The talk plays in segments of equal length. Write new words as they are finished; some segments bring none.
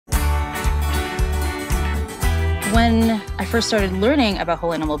When I first started learning about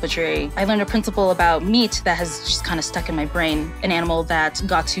whole animal butchery, I learned a principle about meat that has just kind of stuck in my brain. An animal that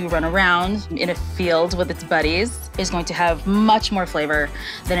got to run around in a field with its buddies is going to have much more flavor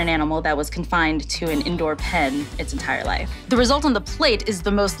than an animal that was confined to an indoor pen its entire life. The result on the plate is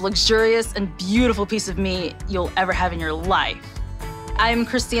the most luxurious and beautiful piece of meat you'll ever have in your life. I'm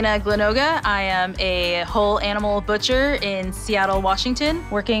Kristina Glinoga. I am a whole animal butcher in Seattle, Washington,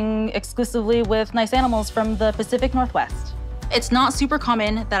 working exclusively with nice animals from the Pacific Northwest. It's not super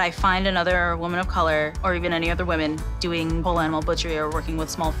common that I find another woman of color, or even any other women, doing whole animal butchery or working with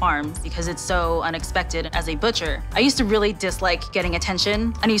small farms because it's so unexpected as a butcher. I used to really dislike getting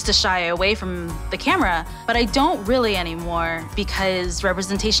attention, and I used to shy away from the camera, but I don't really anymore because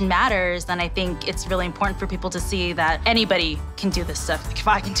representation matters, and I think it's really important for people to see that anybody can do this stuff. Like, if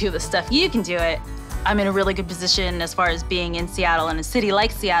I can do this stuff, you can do it. I'm in a really good position as far as being in Seattle, in a city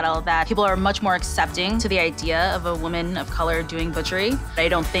like Seattle, that people are much more accepting to the idea of a woman of color doing butchery. I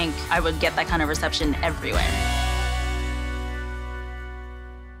don't think I would get that kind of reception everywhere.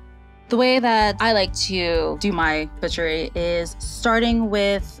 The way that I like to do my butchery is starting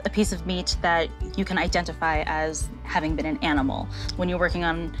with a piece of meat that you can identify as having been an animal. When you're working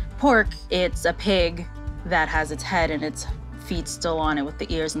on pork, it's a pig that has its head and its feet still on it with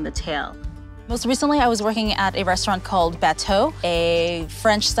the ears and the tail. Most recently, I was working at a restaurant called Bateau, a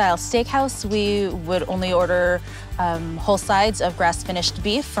French-style steakhouse. We would only order whole sides of grass-finished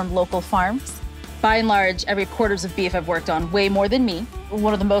beef from local farms. By and large, every quarters of beef I've worked on way more than me.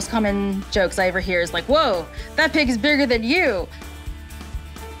 One of the most common jokes I ever hear is like, "Whoa, that pig is bigger than you."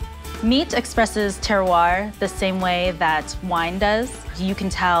 Meat expresses terroir the same way that wine does. You can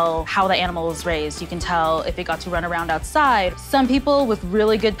tell how the animal was raised. You can tell if it got to run around outside. Some people with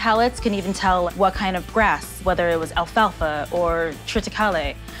really good palates can even tell what kind of grass, whether it was alfalfa or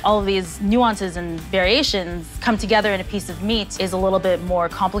triticale. All of these nuances and variations come together in a piece of meat is a little bit more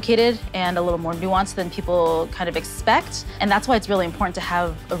complicated and a little more nuanced than people kind of expect. And that's why it's really important to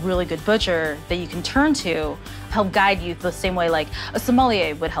have a really good butcher that you can turn to, help guide you the same way like a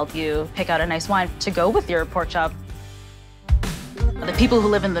sommelier would help you pick out a nice wine to go with your pork chop. The people who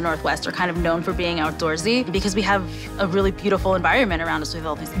live in the Northwest are kind of known for being outdoorsy because we have a really beautiful environment around us. We have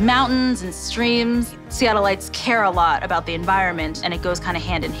all these mountains and streams. Seattleites care a lot about the environment, and it goes kind of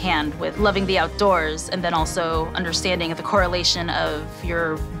hand in hand with loving the outdoors and then also understanding the correlation of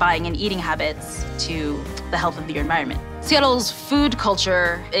your buying and eating habits to the health of your environment. Seattle's food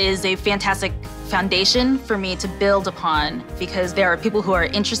culture is a fantastic foundation for me to build upon because there are people who are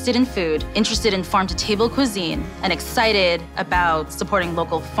interested in food, interested in farm-to-table cuisine, and excited about supporting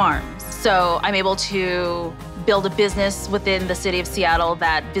local farms. So I'm able to build a business within the city of Seattle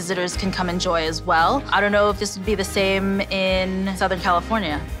that visitors can come enjoy as well. I don't know if this would be the same in Southern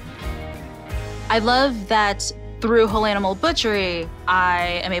California. I love that through whole animal butchery,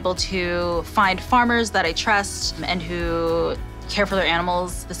 I am able to find farmers that I trust and who care for their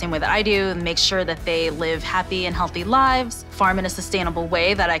animals the same way that I do and make sure that they live happy and healthy lives, farm in a sustainable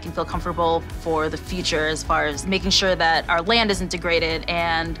way that I can feel comfortable for the future as far as making sure that our land isn't degraded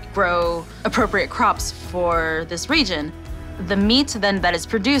and grow appropriate crops for this region. The meat then that is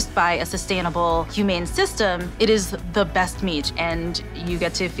produced by a sustainable, humane system, it is the best meat and you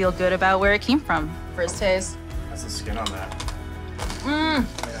get to feel good about where it came from. First taste. That's the skin on that.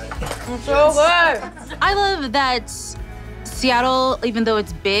 It's so good. I love that Seattle, even though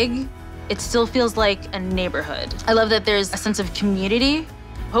it's big, it still feels like a neighborhood. I love that there's a sense of community.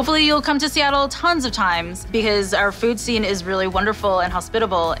 Hopefully you'll come to Seattle tons of times because our food scene is really wonderful and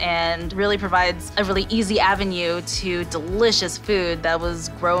hospitable and really provides a really easy avenue to delicious food that was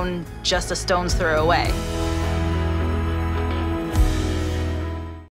grown just a stone's throw away.